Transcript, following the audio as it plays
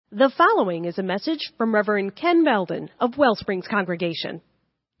The following is a message from Reverend Ken Beldon of Wellsprings Congregation.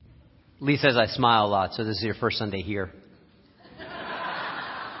 Lee says I smile a lot, so this is your first Sunday here.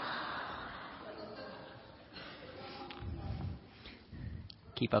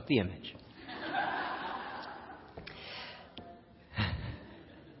 Keep up the image.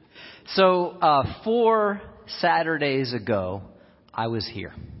 So 4 Saturdays ago, I was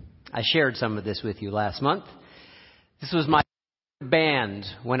here. I shared some of this with you last month. This was my band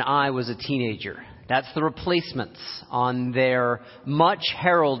when I was a teenager. That's the Replacements on their much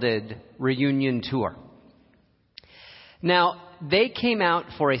heralded reunion tour. Now, they came out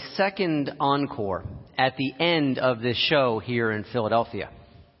for a second encore at the end of this show here in Philadelphia.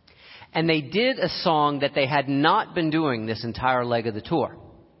 And they did a song that they had not been doing this entire leg of the tour.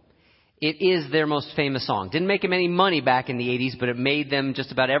 It is their most famous song. Didn't make them any money back in the 80s, but it made them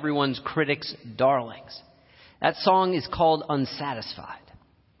just about everyone's critics' darlings. That song is called Unsatisfied.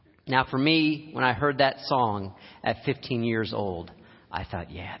 Now, for me, when I heard that song at 15 years old, I thought,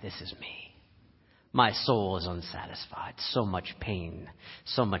 yeah, this is me. My soul is unsatisfied. So much pain,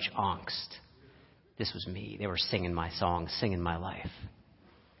 so much angst. This was me. They were singing my song, singing my life.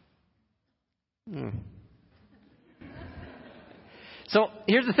 So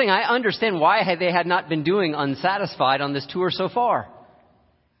here's the thing. I understand why they had not been doing Unsatisfied on this tour so far.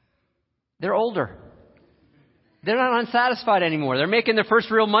 They're older. They're not unsatisfied anymore. They're making their first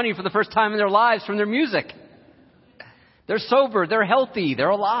real money for the first time in their lives from their music. They're sober. They're healthy.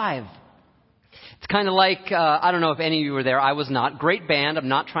 They're alive. It's kind of like, I don't know if any of you were there. I was not. Great band. I'm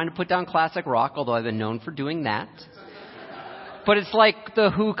not trying to put down classic rock, although I've been known for doing that. But it's like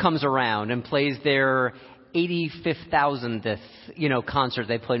the Who comes around and plays their 85,000th, concert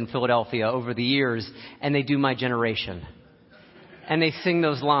they played in Philadelphia over the years, and they do My Generation. And they sing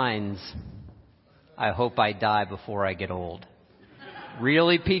those lines. I hope I die before I get old.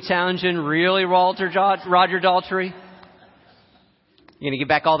 Really, Pete Townshend? Really, Roger Daltrey? You going to get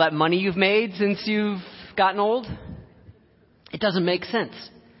back all that money you've made since you've gotten old? It doesn't make sense.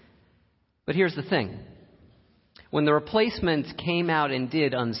 But here's the thing. When the Replacements came out and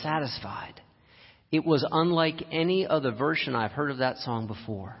did Unsatisfied, it was unlike any other version I've heard of that song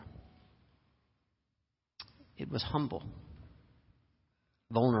before. It was humble,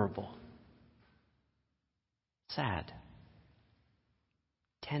 vulnerable, sad,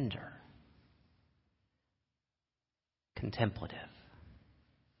 tender, contemplative.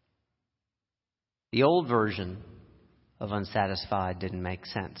 The old version of Unsatisfied didn't make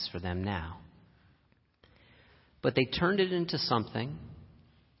sense for them now. But they turned it into something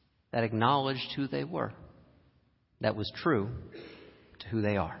that acknowledged who they were, that was true to who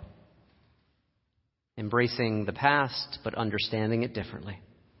they are. Embracing the past, but understanding it differently.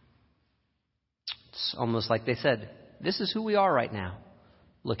 It's almost like they said, this is who we are right now.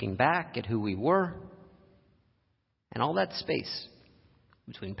 Looking back at who we were, and all that space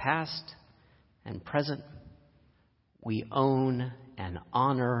between past and present, we own and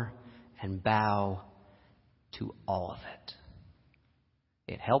honor and bow to all of it.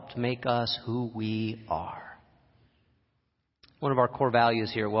 It helped make us who we are. One of our core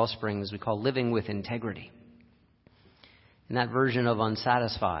values here at Wellspring is we call living with integrity. In that version of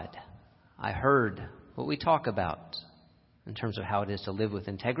Unsatisfied, I heard what we talk about in terms of how it is to live with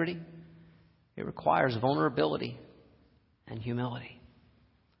integrity. It requires vulnerability and humility.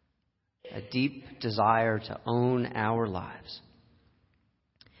 A deep desire to own our lives.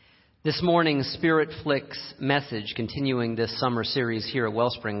 This morning's SpiritFlix message, continuing this summer series here at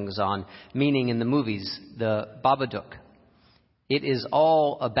Wellsprings on meaning in the movies, the Babadook. It is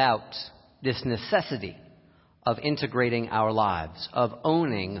all about this necessity of integrating our lives, of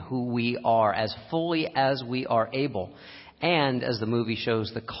owning who we are as fully as we are able, and, as the movie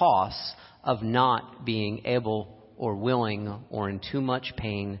shows, the costs of not being able or willing or in too much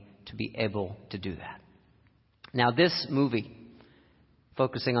pain to be able to do that. Now, this movie,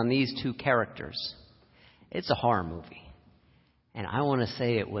 focusing on these two characters, it's a horror movie. And I want to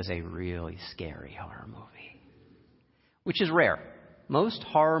say it was a really scary horror movie, which is rare. Most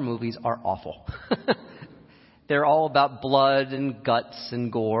horror movies are awful. They're all about blood and guts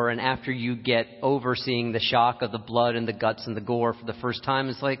and gore. And after you get over seeing the shock of the blood and the guts and the gore for the first time,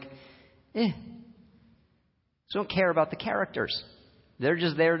 it's like, just don't care about the characters. They're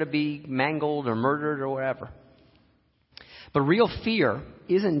just there to be mangled or murdered or whatever. But real fear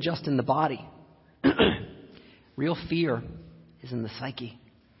isn't just in the body. Real fear is in the psyche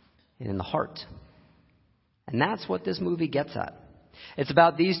and in the heart. And that's what this movie gets at. It's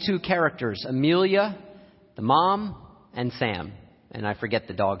about these two characters, Amelia, the mom, and Sam. And I forget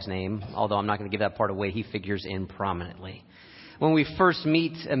the dog's name, although I'm not going to give that part away. He figures in prominently. when we first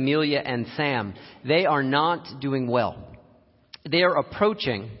meet Amelia and Sam, they are not doing well. They are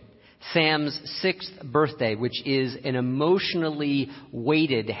approaching Sam's 6th birthday, which is an emotionally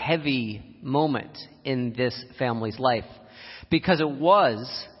weighted, heavy moment in this family's life. Because it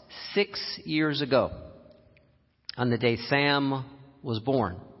was 6 years ago, on the day Sam was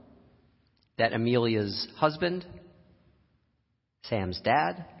born, that Amelia's husband, Sam's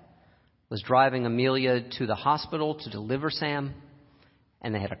dad, was driving Amelia to the hospital to deliver Sam,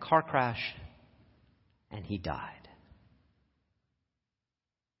 and they had a car crash, and he died.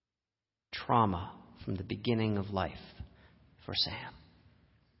 Trauma from the beginning of life for Sam.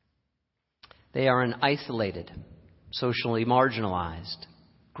 They are an isolated, socially marginalized,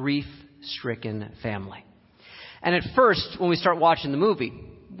 grief-stricken family. And at first, when we start watching the movie,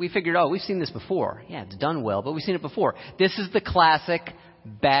 we figured, oh, we've seen this before. Yeah, it's done well, but we've seen it before. This is the classic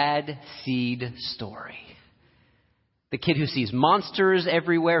bad seed story. The kid who sees monsters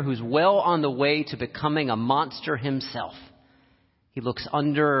everywhere, who's well on the way to becoming a monster himself. He looks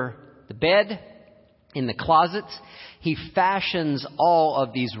under the bed, in the closets. He fashions all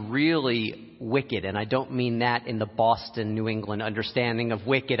of these really wicked, and I don't mean that in the Boston, New England understanding of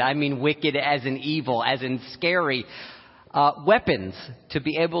wicked. I mean wicked as in evil, as in scary, weapons to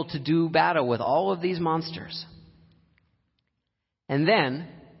be able to do battle with all of these monsters. And then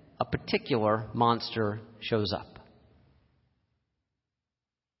a particular monster shows up.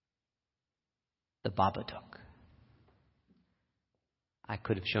 The Babadook. I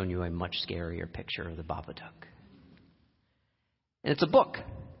could have shown you a much scarier picture of the Babadook. And it's a book.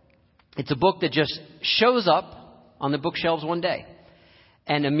 It's a book that just shows up on the bookshelves one day.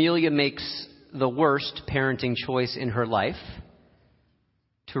 And Amelia makes the worst parenting choice in her life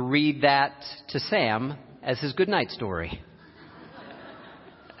to read that to Sam as his goodnight story.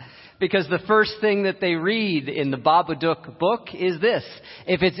 Because the first thing that they read in the Babadook book is this: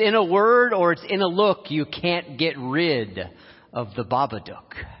 if it's in a word or it's in a look, you can't get rid of the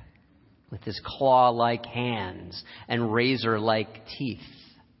Babadook with his claw-like hands and razor-like teeth.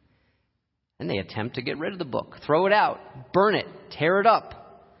 And they attempt to get rid of the book, throw it out, burn it, tear it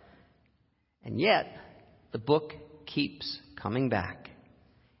up. And yet, the book keeps coming back.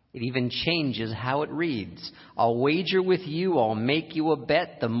 It even changes how it reads. I'll wager with you, I'll make you a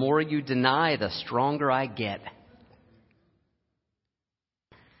bet. The more you deny, the stronger I get.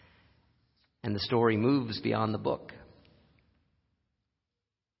 And the story moves beyond the book.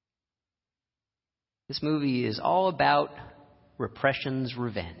 This movie is all about repression's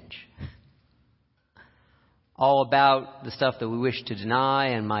revenge. All about the stuff that we wish to deny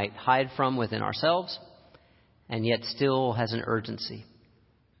and might hide from within ourselves, and yet still has an urgency.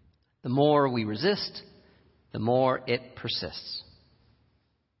 The more we resist, the more it persists.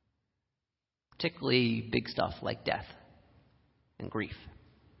 Particularly big stuff like death and grief.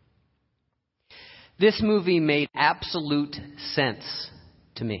 This movie made absolute sense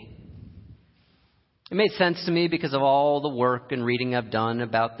to me. It made sense to me because of all the work and reading I've done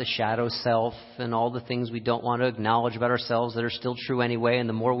about the shadow self and all the things we don't want to acknowledge about ourselves that are still true anyway, and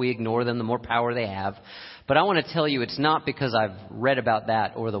the more we ignore them, the more power they have. But I want to tell you, it's not because I've read about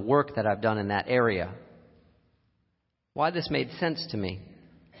that or the work that I've done in that area. Why this made sense to me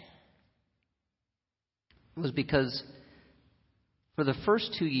was because for the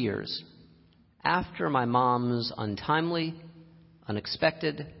first 2 years, after my mom's untimely,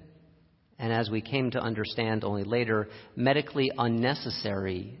 unexpected, and as we came to understand only later, medically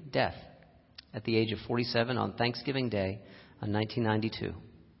unnecessary death at the age of 47 on Thanksgiving Day in 1992,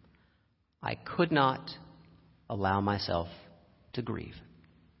 I could not allow myself to grieve.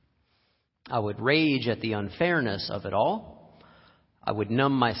 I would rage at the unfairness of it all. I would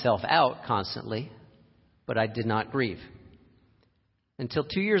numb myself out constantly, but I did not grieve. Until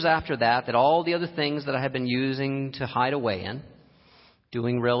 2 years after that all the other things that I had been using to hide away in,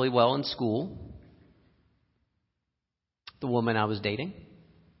 doing really well in school, the woman I was dating,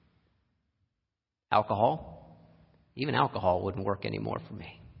 alcohol, even alcohol wouldn't work anymore for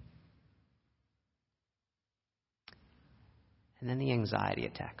me. And then the anxiety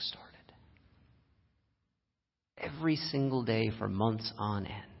attacks started. Every single day for months on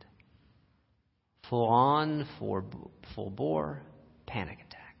end. Full on, full bore, panic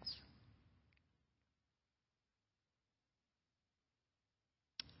attacks.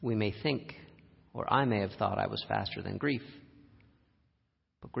 We may think, or I may have thought I was faster than grief.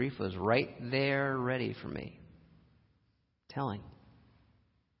 But grief was right there ready for me. Telling,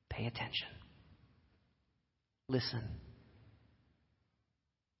 pay attention. Listen.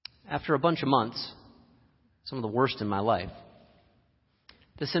 After a bunch of months, some of the worst in my life,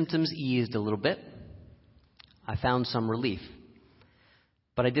 the symptoms eased a little bit. I found some relief.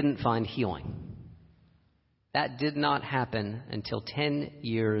 But I didn't find healing. That did not happen until 10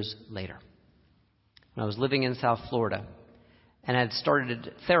 years later, when I was living in South Florida and I had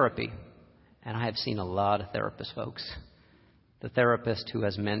started therapy. And I have seen a lot of therapists, folks. The therapist who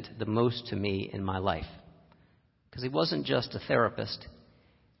has meant the most to me in my life. Because he wasn't just a therapist.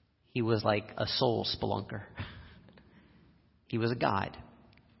 He was like a soul spelunker. He was a guide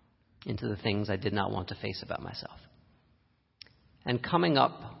into the things I did not want to face about myself. And coming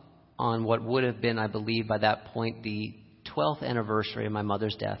up on what would have been, I believe, by that point, the 12th anniversary of my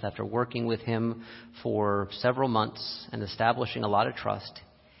mother's death, after working with him for several months and establishing a lot of trust,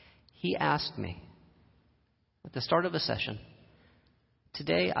 he asked me at the start of a session,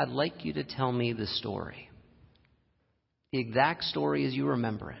 "Today I'd like you to tell me the story, the exact story as you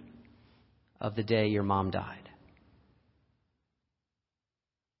remember it, of the day your mom died."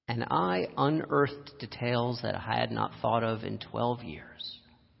 And I unearthed details that I had not thought of in 12 years.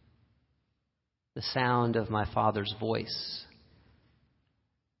 The sound of my father's voice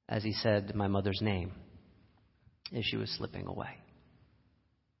as he said my mother's name as she was slipping away.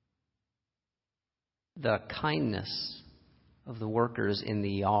 The kindness of the workers in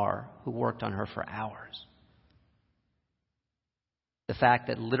the ER who worked on her for hours. The fact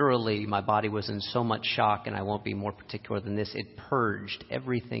that literally my body was in so much shock, and I won't be more particular than this, it purged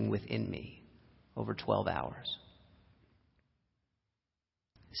everything within me over 12 hours.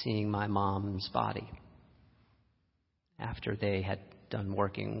 Seeing my mom's body after they had done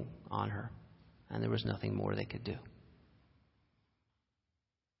working on her, and there was nothing more they could do.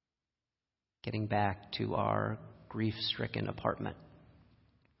 Getting back to our grief-stricken apartment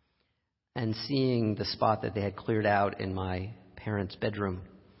and seeing the spot that they had cleared out in my parents' bedroom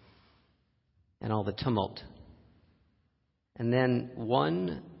and all the tumult. And then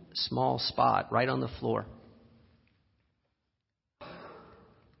one small spot right on the floor,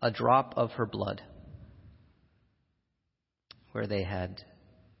 a drop of her blood where they had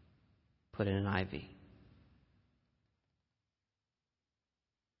put in an IV.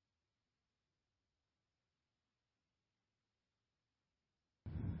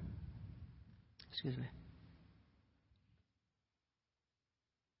 Excuse me.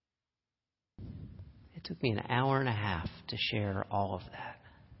 It took me an hour and a half to share all of that.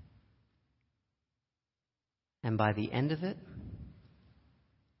 And by the end of it,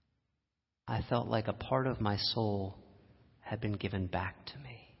 I felt like a part of my soul had been given back to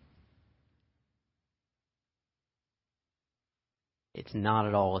me. It's not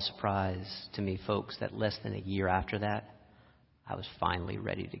at all a surprise to me, folks, that less than a year after that, I was finally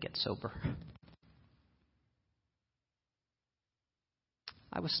ready to get sober.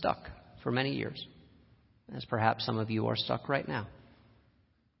 I was stuck for many years, as perhaps some of you are stuck right now,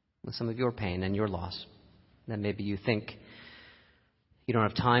 with some of your pain and your loss that maybe you think you don't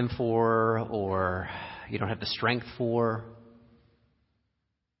have time for, or you don't have the strength for.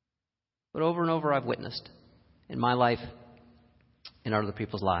 But over and over I've witnessed in my life, in other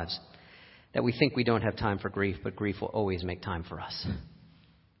people's lives, that we think we don't have time for grief, but grief will always make time for us.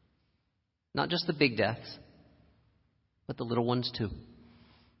 Not just the big deaths, but the little ones too.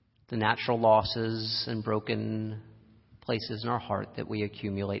 The natural losses and broken places in our heart that we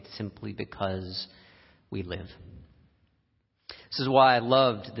accumulate simply because we live. This is why I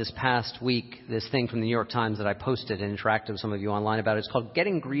loved this past week, this thing from the New York Times that I posted and interacted with some of you online about. It's called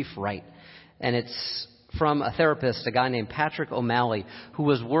Getting Grief Right. And it's from a therapist, a guy named Patrick O'Malley, who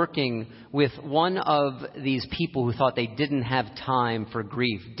was working with one of these people who thought they didn't have time for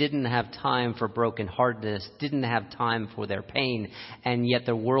grief, didn't have time for brokenheartedness, didn't have time for their pain, and yet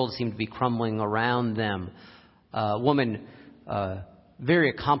their world seemed to be crumbling around them. A woman, very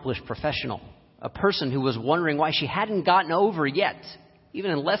accomplished professional, a person who was wondering why she hadn't gotten over yet,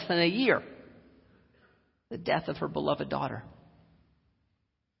 even in less than a year, the death of her beloved daughter.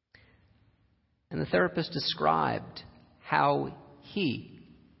 And the therapist described how he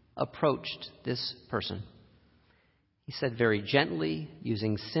approached this person. He said very gently,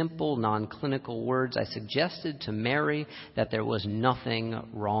 using simple, non-clinical words, I suggested to Mary that there was nothing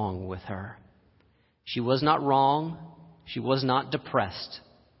wrong with her. She was not wrong. She was not depressed.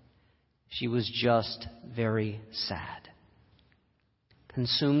 She was just very sad,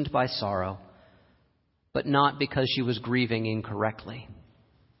 consumed by sorrow, but not because she was grieving incorrectly.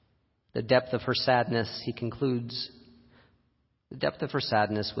 The depth of her sadness, he concludes, the depth of her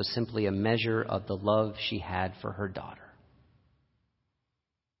sadness was simply a measure of the love she had for her daughter.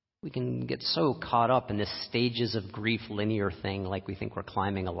 We can get so caught up in this stages of grief linear thing, like we think we're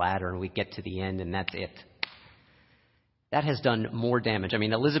climbing a ladder and we get to the end and that's it. That has done more damage. I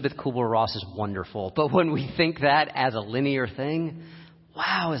mean, Elizabeth Kubler-Ross is wonderful, but when we think that as a linear thing,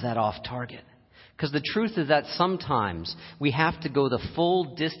 Wow, is that off target? Because the truth is that sometimes we have to go the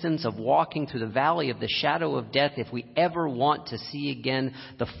full distance of walking through the valley of the shadow of death if we ever want to see again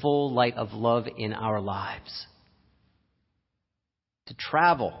the full light of love in our lives. To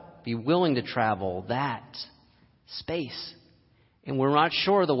travel, be willing to travel that space. And we're not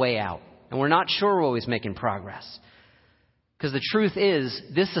sure of the way out. And we're not sure we're always making progress. Because the truth is,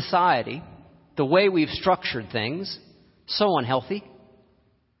 this society, the way we've structured things, so unhealthy,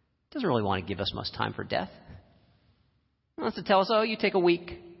 doesn't really want to give us much time for death. It wants to tell us, oh, you take a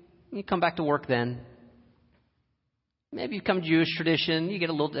week, you come back to work then. Maybe you become Jewish tradition, you get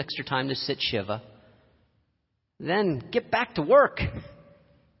a little extra time to sit Shiva. Then get back to work.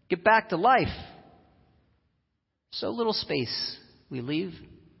 Get back to life. So little space we leave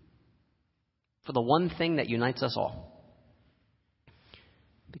for the one thing that unites us all.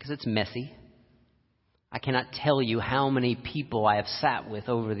 Because it's messy. I cannot tell you how many people I have sat with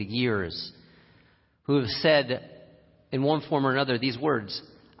over the years who have said in one form or another these words,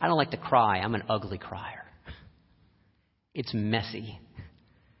 I don't like to cry, I'm an ugly crier. It's messy.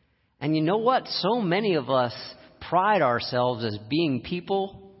 And you know what? So many of us pride ourselves as being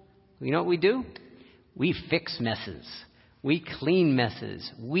people. You know what we do? We fix messes. We clean messes.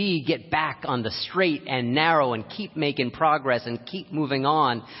 We get back on the straight and narrow and keep making progress and keep moving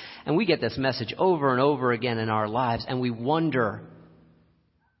on. And we get this message over and over again in our lives. And we wonder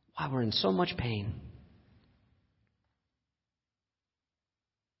why we're in so much pain.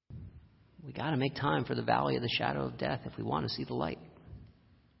 We got to make time for the valley of the shadow of death if we want to see the light.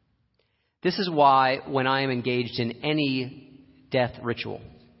 This is why when I am engaged in any death ritual,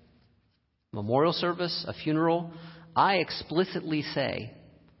 memorial service, a funeral, I explicitly say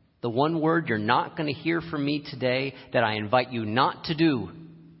the one word you're not going to hear from me today that I invite you not to do: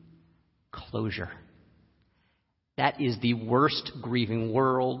 closure. That is the worst grieving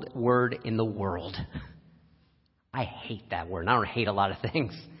word in the world. I hate that word. I don't hate a lot of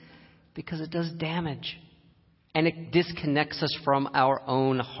things because it does damage and it disconnects us from our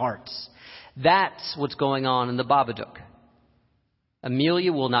own hearts. That's what's going on in the Babadook.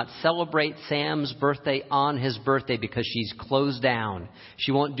 Amelia will not celebrate Sam's birthday on his birthday because she's closed down.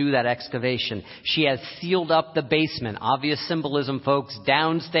 She won't do that excavation. She has sealed up the basement. Obvious symbolism, folks.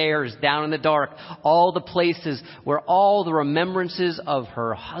 Downstairs, down in the dark, all the places where all the remembrances of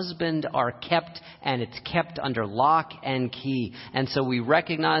her husband are kept, and it's kept under lock and key. And so we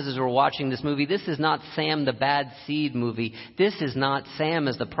recognize as we're watching this movie, this is not Sam the bad seed movie. This is not Sam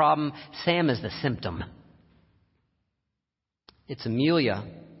as the problem. Sam is the symptom. It's Amelia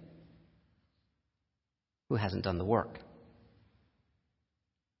who hasn't done the work.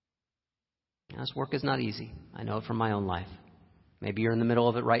 Now, this work is not easy. I know it from my own life. Maybe you're in the middle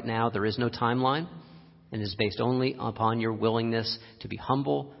of it right now. There is no timeline, and it is based only upon your willingness to be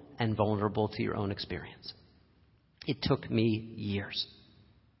humble and vulnerable to your own experience. It took me years.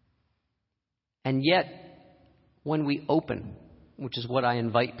 And yet, when we open, which is what I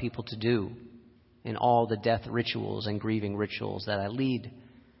invite people to do, in all the death rituals and grieving rituals that I lead,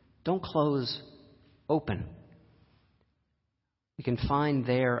 don't close, open. We can find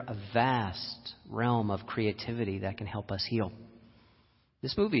there a vast realm of creativity that can help us heal.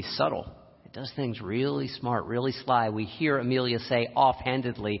 This movie is subtle. It does things really smart, really sly. We hear Amelia say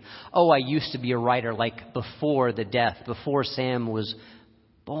offhandedly, oh, I used to be a writer, like before the death, before Sam was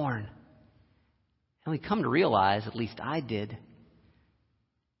born. And we come to realize, at least I did,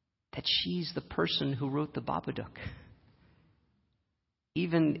 that she's the person who wrote the Babadook.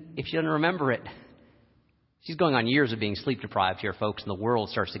 Even if she doesn't remember it. She's going on years of being sleep deprived here, folks, and the world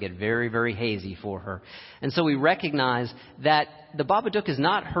starts to get very, very hazy for her. And so we recognize that the Babadook is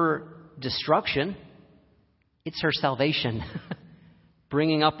not her destruction. It's her salvation.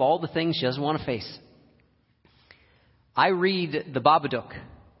 Bringing up all the things she doesn't want to face. I read the Babadook,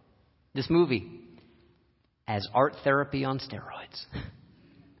 this movie, as art therapy on steroids.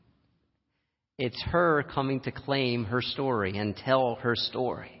 It's her coming to claim her story and tell her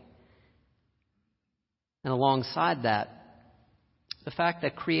story. And alongside that, the fact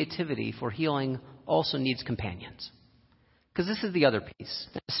that creativity for healing also needs companions. Because this is the other piece.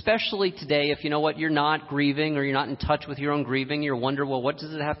 Especially today, if you know what, you're not grieving or you're not in touch with your own grieving, you're wondering, well, what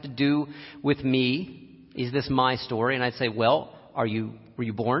does it have to do with me? Is this my story? And I'd say, well, were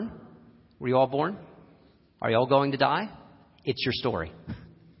you born? Were you all born? Are you all going to die? It's your story.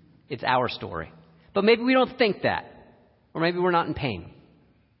 It's our story. But maybe we don't think that. Or maybe we're not in pain.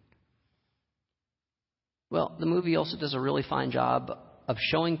 Well, the movie also does a really fine job of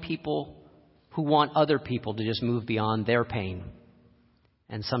showing people who want other people to just move beyond their pain.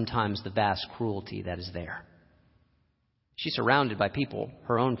 And sometimes the vast cruelty that is there. She's surrounded by people,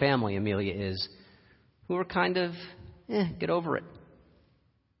 her own family, Amelia is, who are kind of, get over it.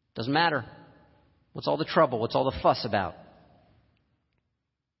 Doesn't matter. What's all the trouble? What's all the fuss about?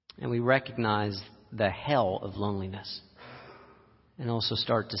 And we recognize the hell of loneliness and also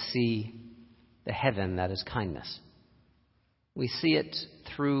start to see the heaven that is kindness. We see it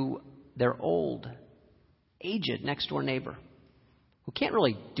through their old, aged next-door neighbor who can't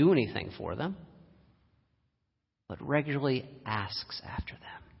really do anything for them, but regularly asks after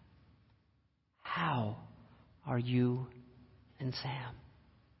them. How are you and Sam?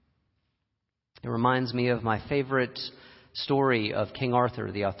 It reminds me of my favorite story of King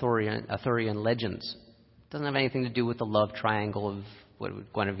Arthur, the Arthurian legends. It doesn't have anything to do with the love triangle of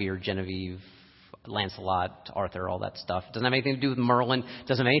Guinevere, Genevieve, Lancelot, Arthur, all that stuff. It doesn't have anything to do with Merlin. It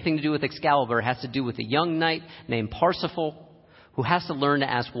doesn't have anything to do with Excalibur. It has to do with a young knight named Parsifal who has to learn to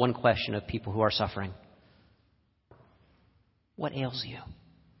ask one question of people who are suffering. What ails you?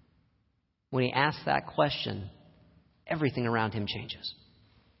 When he asks that question, everything around him changes.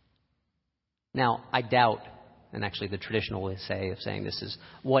 Now, I doubt, and actually the traditional way of saying this is,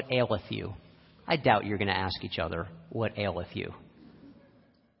 what aileth you? I doubt you're going to ask each other, what aileth you?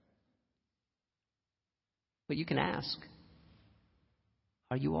 But you can ask,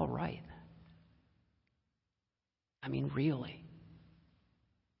 are you all right? I mean, really,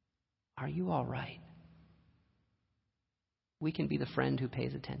 are you all right? We can be the friend who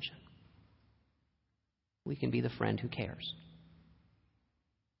pays attention. We can be the friend who cares,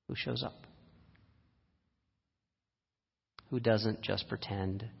 who shows up, who doesn't just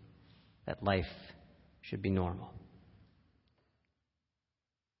pretend that life should be normal.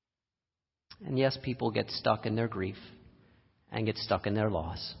 And yes, people get stuck in their grief and get stuck in their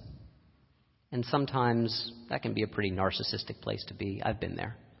loss. And sometimes that can be a pretty narcissistic place to be. I've been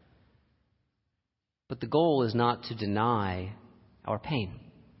there. But the goal is not to deny our pain.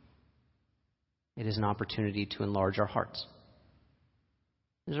 It is an opportunity to enlarge our hearts.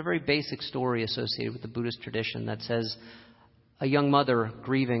 There's a very basic story associated with the Buddhist tradition that says a young mother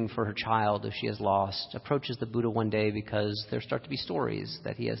grieving for her child if she is lost approaches the Buddha one day because there start to be stories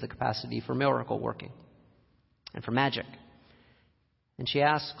that he has the capacity for miracle working and for magic. And she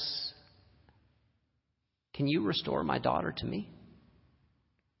asks, "Can you restore my daughter to me?"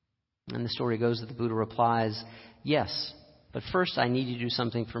 And the story goes that the Buddha replies, "Yes, but first I need you to do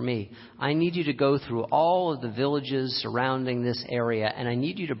something for me. I need you to go through all of the villages surrounding this area, and I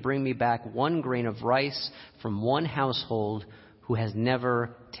need you to bring me back 1 grain of rice from one household who has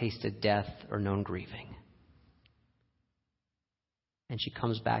never tasted death or known grieving." And she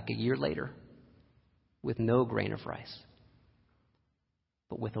comes back a year later with no grain of rice,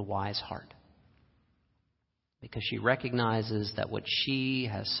 but with a wise heart. Because she recognizes that what she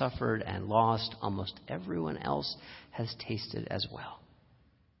has suffered and lost, almost everyone else has tasted as well.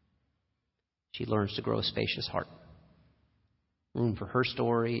 She learns to grow a spacious heart, room for her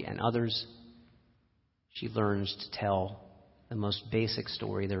story and others. She learns to tell the most basic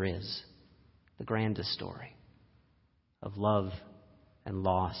story there is, the grandest story of love and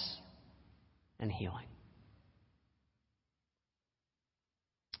loss and healing.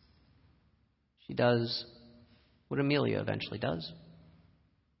 She does what Amelia eventually does,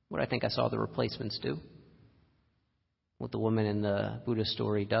 what I think I saw the replacements do, what the woman in the Buddha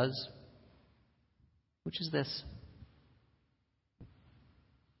story does, which is this.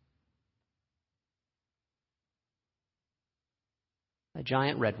 A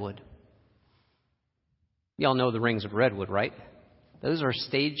giant redwood. You all know the rings of redwood, right? Those are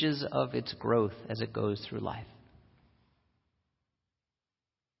stages of its growth as it goes through life.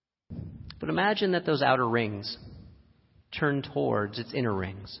 But imagine that those outer rings turn towards its inner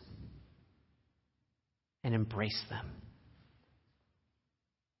rings and embrace them.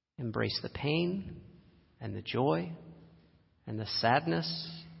 Embrace the pain and the joy and the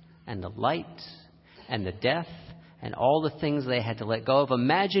sadness and the light and the death and all the things they had to let go of.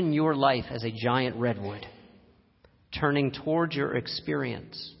 Imagine your life as a giant redwood, turning towards your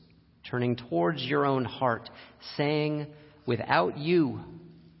experience, turning towards your own heart, saying, without you,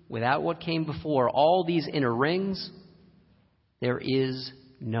 without what came before, all these inner rings, there is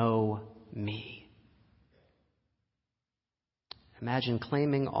no me. Imagine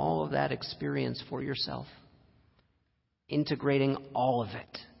claiming all of that experience for yourself, integrating all of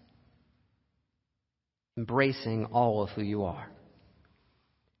it, embracing all of who you are.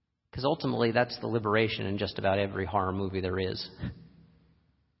 Because ultimately, that's the liberation in just about every horror movie there is. At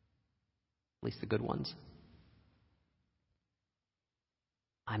least the good ones.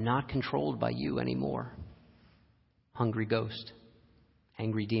 I'm not controlled by you anymore. Hungry ghost,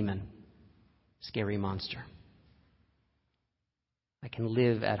 angry demon, scary monster. I can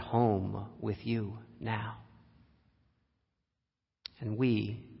live at home with you now. And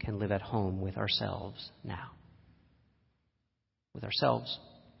we can live at home with ourselves now. With ourselves,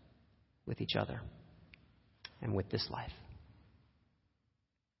 with each other, and with this life.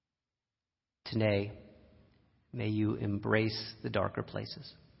 Today, may you embrace the darker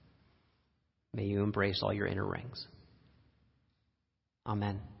places. May you embrace all your inner rings.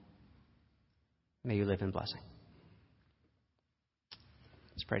 Amen. May you live in blessing.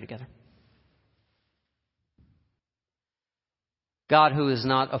 Let's pray together. God, who is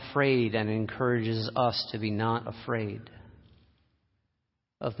not afraid and encourages us to be not afraid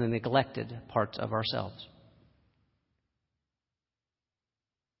of the neglected parts of ourselves,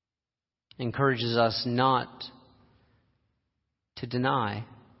 encourages us not to deny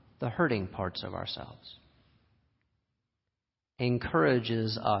the hurting parts of ourselves,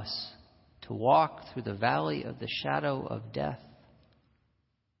 encourages us to walk through the valley of the shadow of death,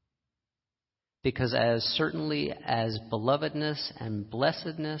 because as certainly as belovedness and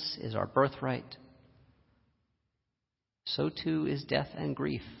blessedness is our birthright, so too is death and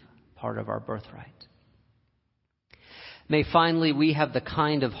grief part of our birthright. May finally we have the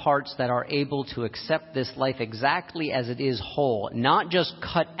kind of hearts that are able to accept this life exactly as it is whole, not just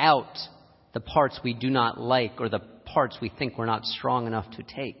cut out the parts we do not like or the parts we think we're not strong enough to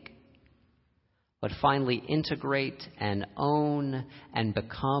take, but finally integrate and own and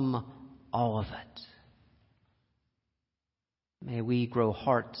become all of it. May we grow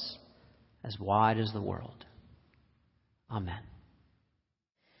hearts as wide as the world. Amen.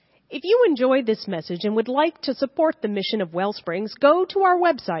 If you enjoyed this message and would like to support the mission of Wellsprings, go to our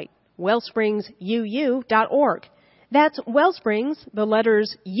website, wellspringsuu.org. That's Wellsprings, the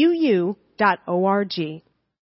letters uu.org.